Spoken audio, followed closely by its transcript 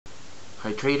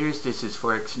Hi traders, this is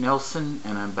Forex Nelson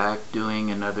and I'm back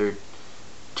doing another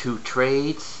 2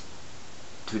 trades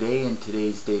today, and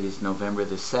today's date is November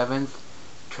the 7th,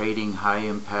 trading high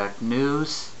impact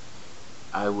news.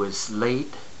 I was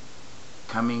late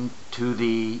coming to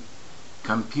the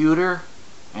computer,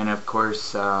 and of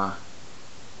course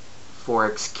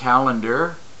Forex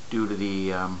calendar, due to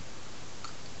the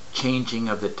changing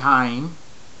of the time,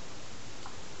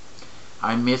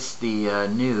 I missed the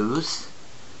news.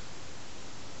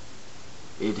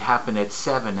 It happened at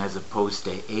 7 as opposed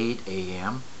to 8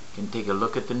 a.m. You can take a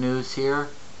look at the news here.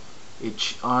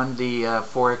 It's on the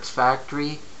Forex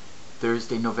Factory,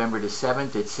 Thursday, November the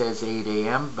 7th. It says 8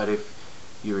 a.m. But if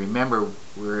you remember,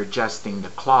 we're adjusting the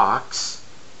clocks,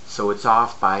 so it's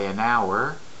off by an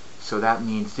hour. So that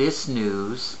means this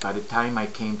news, by the time I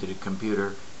came to the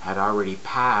computer, had already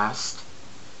passed.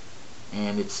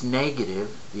 And it's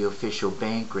negative, the official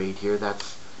bank rate here.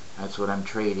 That's what I'm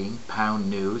trading, pound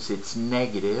news. It's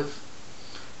negative,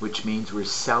 which means we're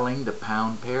selling the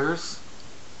pound pairs.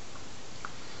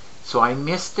 So I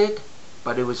missed it,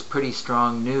 but it was pretty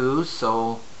strong news,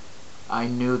 so I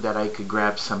knew that I could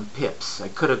grab some pips. I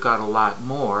could have got a lot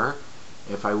more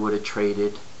if I would have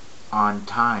traded on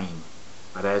time.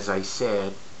 But as I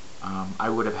said, I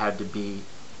would have had to be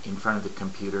in front of the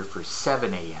computer for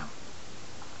 7 a.m.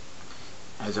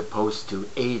 as opposed to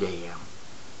 8 a.m.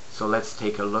 So let's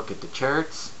take a look at the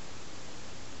charts.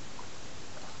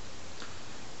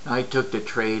 I took the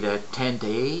trade at 10 to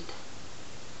 8.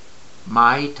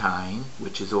 My time,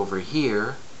 which is over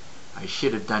here. I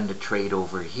should have done the trade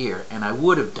over here, and I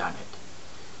would have done it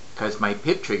because my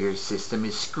PIP trigger system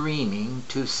is screaming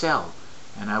to sell,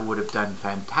 and I would have done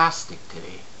fantastic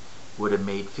today. Would have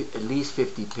made at least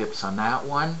 50 pips on that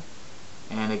one,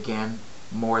 and again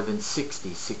more than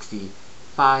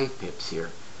 65 pips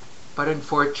here. But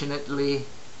unfortunately,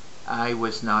 I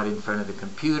was not in front of the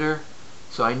computer,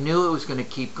 so I knew it was going to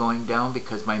keep going down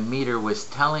because my meter was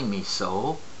telling me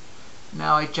so.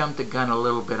 Now I jumped the gun a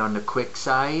little bit on the quick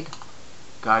side,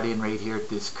 got in right here at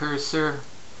this cursor.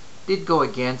 Did go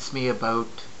against me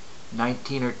about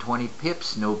 19 or 20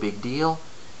 pips, no big deal.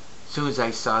 As soon as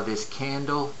I saw this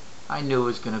candle, I knew it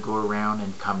was going to go around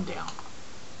and come down.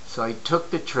 So I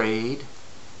took the trade,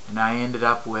 and I ended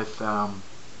up with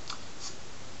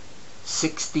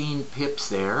 16 pips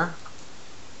there,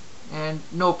 and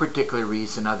no particular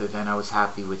reason other than I was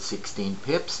happy with 16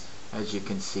 pips. As you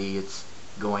can see, it's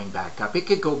going back up. It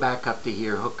could go back up to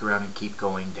here, hook around, and keep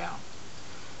going down,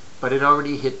 but it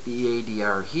already hit the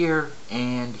ADR here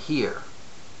and here,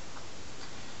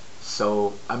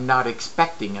 so I'm not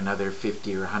expecting another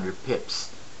 50 or 100 pips.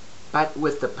 But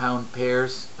with the pound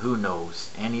pairs, who knows,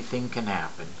 anything can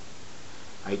happen.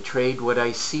 I trade what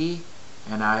I see,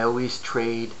 and I always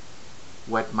trade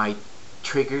what my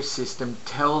trigger system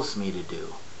tells me to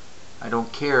do. I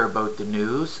don't care about the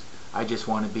news. I just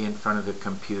want to be in front of the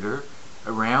computer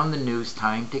around the news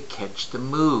time to catch the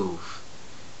move,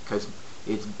 because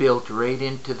it's built right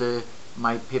into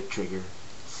my PIP trigger.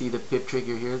 See the PIP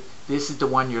trigger here? This is the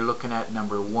one you're looking at,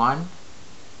 number 1.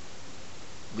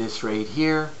 This right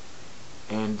here,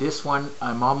 and this one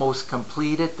I'm almost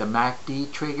completed, the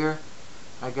MACD trigger.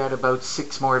 I got about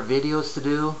 6 more videos to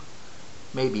do.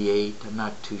 Maybe 8, I'm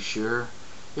not too sure.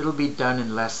 It'll be done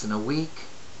in less than a week.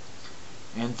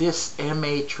 And this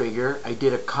MA trigger, I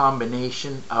did a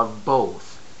combination of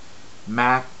both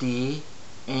MACD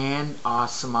and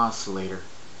awesome oscillator.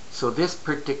 So this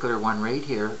particular one right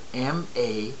here,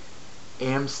 MA,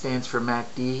 M stands for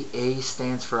MACD, A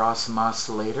stands for awesome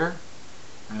oscillator.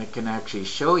 And I can actually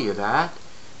show you that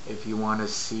if you want to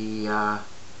see the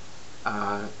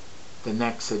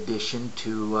next addition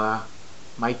to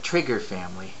my trigger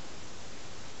family.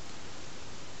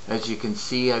 As you can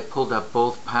see, I pulled up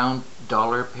both pound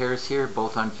dollar pairs here,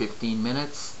 both on 15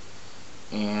 minutes,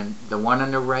 and the one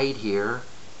on the right here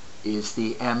is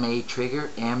the MA trigger.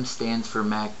 M stands for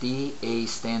MACD, A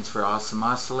stands for awesome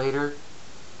oscillator,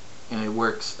 and it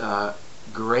works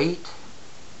great.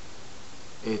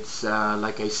 It's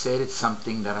like I said, it's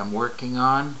something that I'm working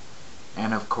on.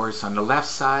 And of course on the left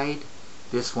side,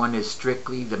 this one is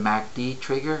strictly the MACD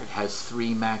trigger. It has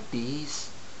 3 MACDs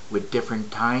with different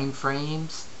time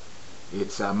frames.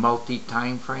 It's a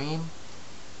multi-time frame.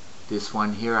 This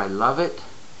one here, I love it.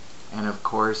 And of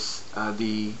course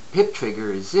the PIP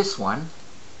trigger is this one.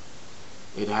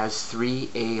 It has 3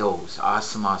 AOs,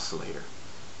 awesome oscillator.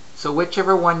 So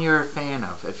whichever one you're a fan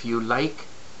of, if you like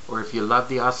or if you love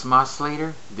the awesome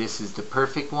oscillator, this is the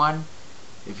perfect one.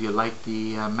 If you like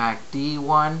the MACD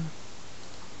one,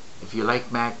 if you like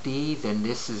MACD, then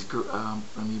this is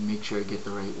let me make sure I get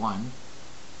the right one.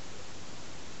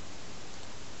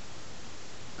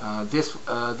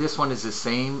 This one is the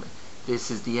same.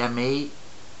 This is the M8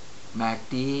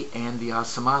 MACD and the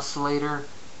awesome oscillator,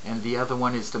 and the other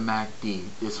one is the MACD.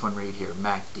 This one right here,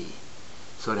 MACD.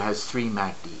 So it has 3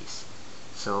 MACDs.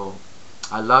 So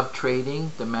I love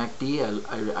trading the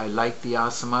MACD. I like the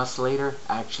awesome oscillator.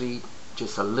 Actually,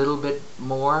 just a little bit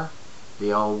more.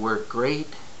 They all work great.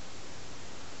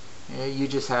 You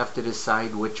just have to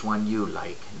decide which one you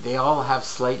like. They all have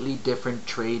slightly different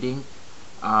trading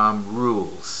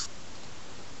rules.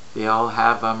 They all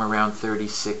have around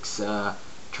 36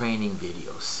 training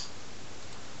videos.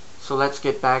 So let's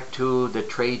get back to the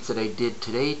trades that I did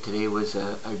today. Today was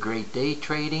a great day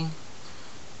trading.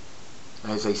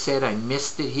 As I said, I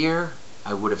missed it here.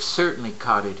 I would have certainly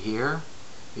caught it here.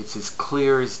 It's as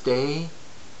clear as day.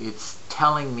 It's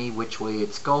telling me which way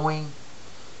it's going.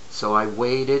 So I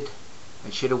waited.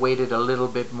 I should have waited a little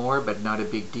bit more, but not a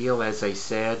big deal. As I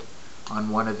said, on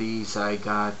one of these I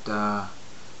got,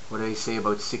 what did I say,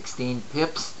 about 16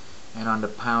 pips. And on the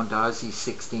pound Aussie,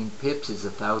 16 pips is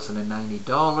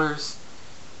 $1,090.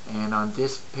 And on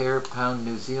this pair, pound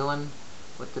New Zealand,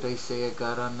 what did I say I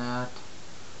got on that?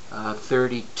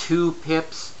 32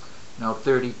 pips. Now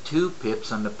 32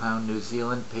 pips on the pound New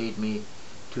Zealand paid me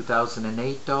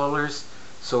 $2,008.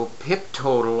 So pip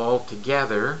total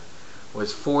altogether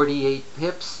was 48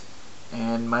 pips,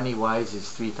 and money wise is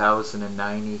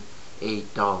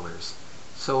 $3,098.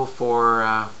 So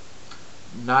for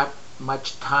not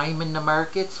much time in the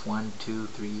markets, 1, 2,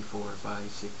 3, 4, 5,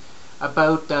 6,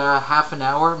 about half an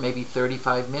hour, maybe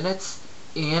 35 minutes,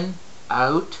 in,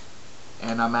 out,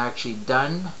 and I'm actually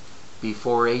done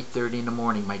before 8:30 in the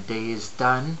morning. My day is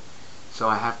done, so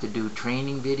I have to do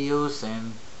training videos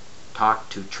and talk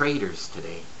to traders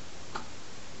today.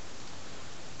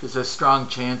 There's a strong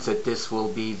chance that this will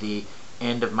be the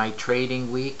end of my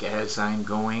trading week, as I'm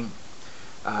going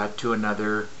to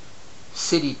another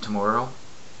city tomorrow,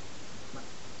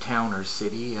 town or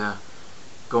city,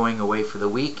 going away for the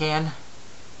weekend,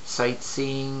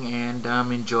 sightseeing, and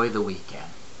enjoy the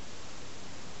weekend.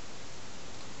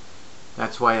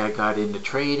 That's why I got into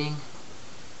trading.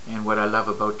 And what I love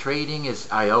about trading is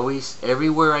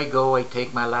everywhere I go, I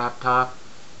take my laptop.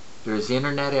 There's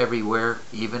internet everywhere,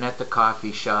 even at the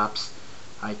coffee shops.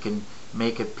 I can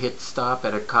make a pit stop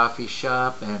at a coffee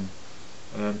shop and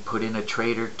put in a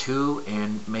trade or two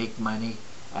and make money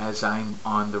as I'm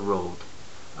on the road.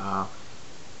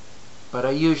 But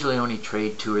I usually only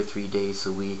trade 2 or 3 days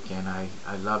a week, and I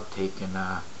love taking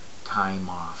time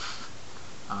off.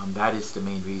 That is the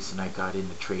main reason I got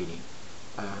into trading.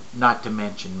 Not to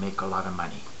mention make a lot of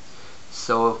money.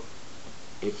 So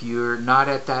if you're not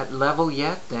at that level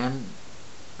yet, then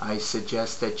I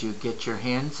suggest that you get your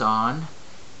hands on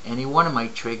any one of my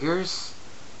triggers.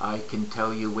 I can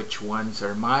tell you which ones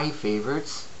are my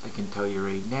favorites. I can tell you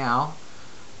right now.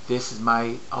 This is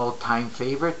my all-time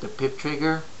favorite, the PIP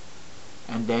trigger.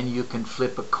 And then you can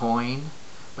flip a coin.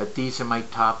 But these are my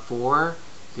top 4.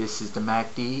 This is the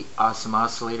MACD awesome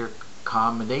oscillator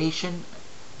combination.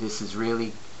 This is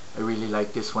I really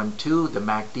like this one too. The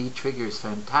MACD trigger is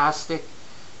fantastic.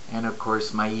 And of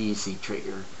course my easy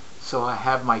trigger. So I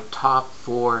have my top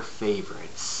 4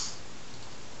 favorites.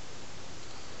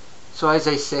 So as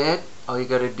I said, all you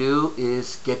got to do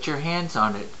is get your hands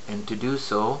on it. And to do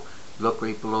so, look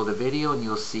right below the video and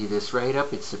you'll see this right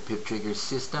up. It's the PIP TRIGGER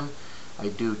System. I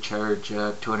do charge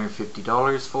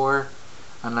 $250 for,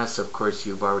 unless of course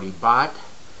you've already bought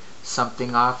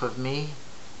something off of me,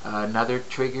 another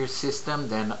trigger system,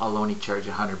 then I'll only charge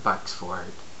 $100 for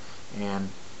it. And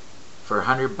for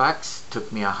 $100,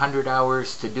 took me 100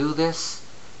 hours to do this,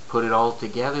 put it all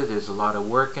together. There's a lot of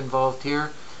work involved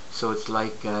here, so it's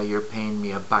like you're paying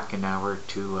me $1 an hour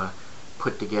to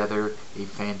put together a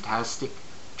fantastic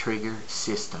trigger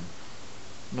system.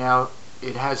 Now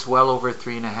it has well over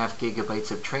 3.5 gigabytes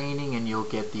of training, and you'll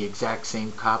get the exact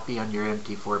same copy on your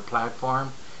MT4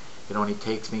 platform. It only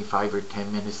takes me 5 or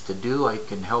 10 minutes to do. I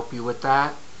can help you with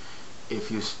that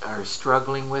if you are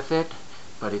struggling with it,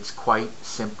 but it's quite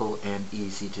simple and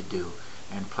easy to do.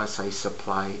 And plus I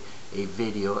supply a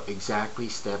video exactly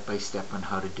step by step on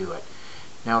how to do it.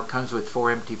 Now it comes with 4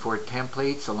 MT4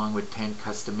 templates along with 10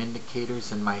 custom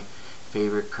indicators and my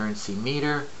favorite currency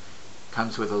meter.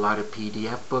 Comes with a lot of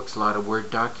PDF books, a lot of Word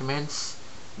documents.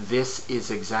 This is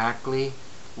exactly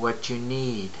what you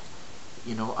need.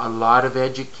 You know, a lot of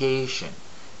education,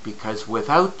 because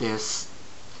without this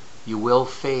you will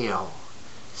fail.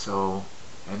 So,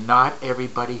 and not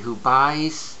everybody who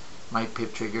buys my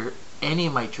PIP trigger, any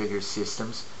of my trigger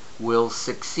systems, will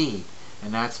succeed.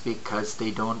 And that's because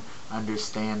they don't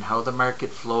understand how the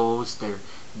market flows. They're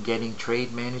getting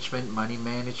trade management, money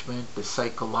management, the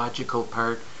psychological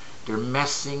part they're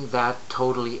messing that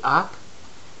totally up.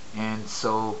 And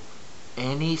so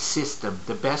any system,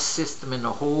 the best system in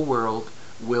the whole world,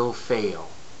 will fail.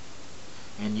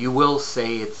 And you will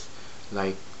say it's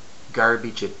like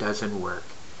garbage, it doesn't work.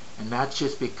 And that's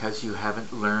just because you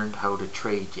haven't learned how to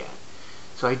trade yet.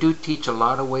 So I do teach a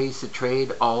lot of ways to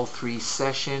trade, all 3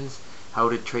 sessions, how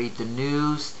to trade the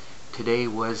news. Today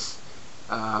was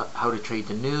how to trade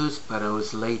the news, but I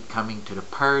was late coming to the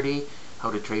party. How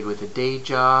to trade with a day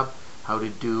job, how to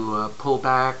do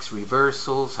pullbacks,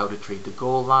 reversals, how to trade the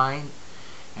goal line.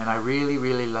 And I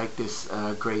really like this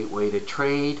great way to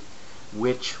trade,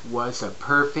 which was a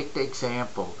perfect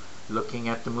example, looking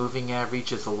at the moving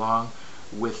averages along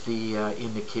with the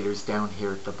indicators down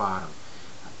here at the bottom.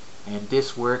 And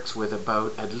this works with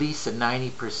about at least a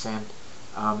 90%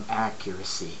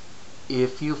 accuracy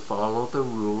if you follow the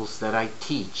rules that I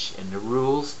teach. And the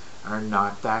rules are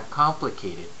not that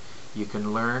complicated. You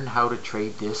can learn how to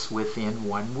trade this within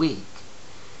 1 week.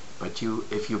 But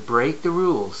if you break the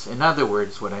rules, in other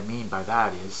words, what I mean by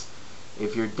that is,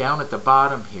 if you're down at the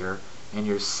bottom here and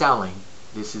you're selling,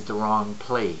 this is the wrong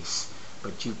place.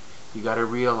 But you got to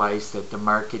realize that the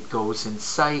market goes in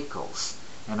cycles.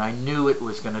 And I knew it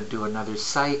was going to do another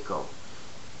cycle.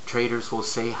 Traders will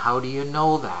say, how do you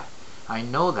know that? I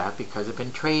know that because I've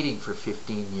been trading for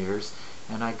 15 years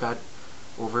and I got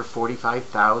over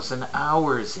 45,000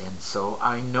 hours in. So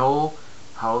I know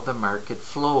how the market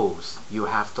flows. You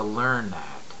have to learn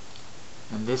that.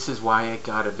 And this is why I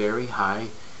got a very high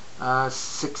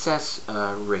success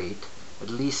rate, at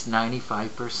least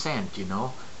 95%, you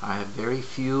know. I have very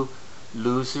few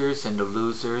losers, and the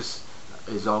losers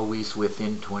is always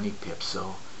within 20 pips.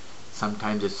 So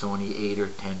sometimes it's only 8 or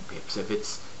 10 pips. If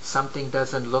it's something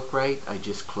doesn't look right, I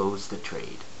just close the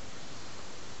trade.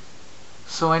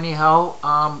 So anyhow,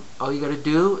 all you got to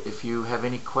do, if you have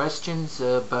any questions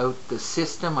about the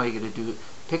system, all you got to do,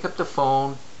 pick up the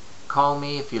phone, call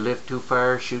me. If you live too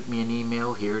far, shoot me an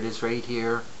email. Here it is right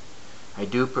here. I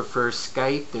do prefer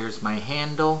Skype. There's my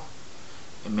handle.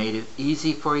 It made it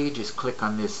easy for you. Just click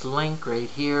on this link right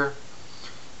here.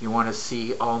 You want to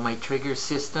see all my trigger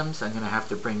systems. I'm going to have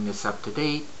to bring this up to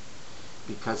date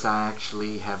because I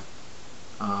actually have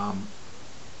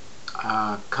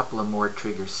a couple of more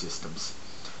trigger systems.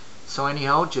 So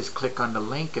anyhow, just click on the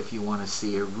link if you want to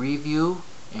see a review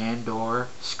and or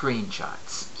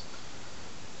screenshots.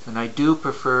 And I do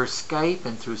prefer Skype,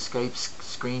 and through Skype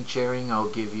screen sharing I'll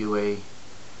give you a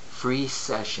free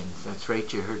session. That's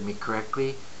right, you heard me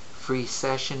correctly. Free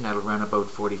session that'll run about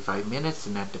 45 minutes,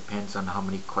 and that depends on how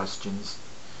many questions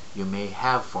you may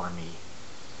have for me.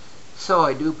 So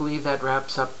I do believe that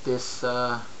wraps up this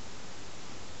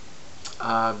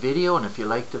video, and if you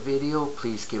like the video,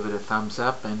 please give it a thumbs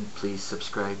up and please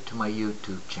subscribe to my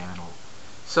YouTube channel.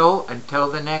 So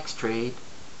until the next trade,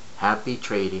 happy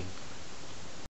trading.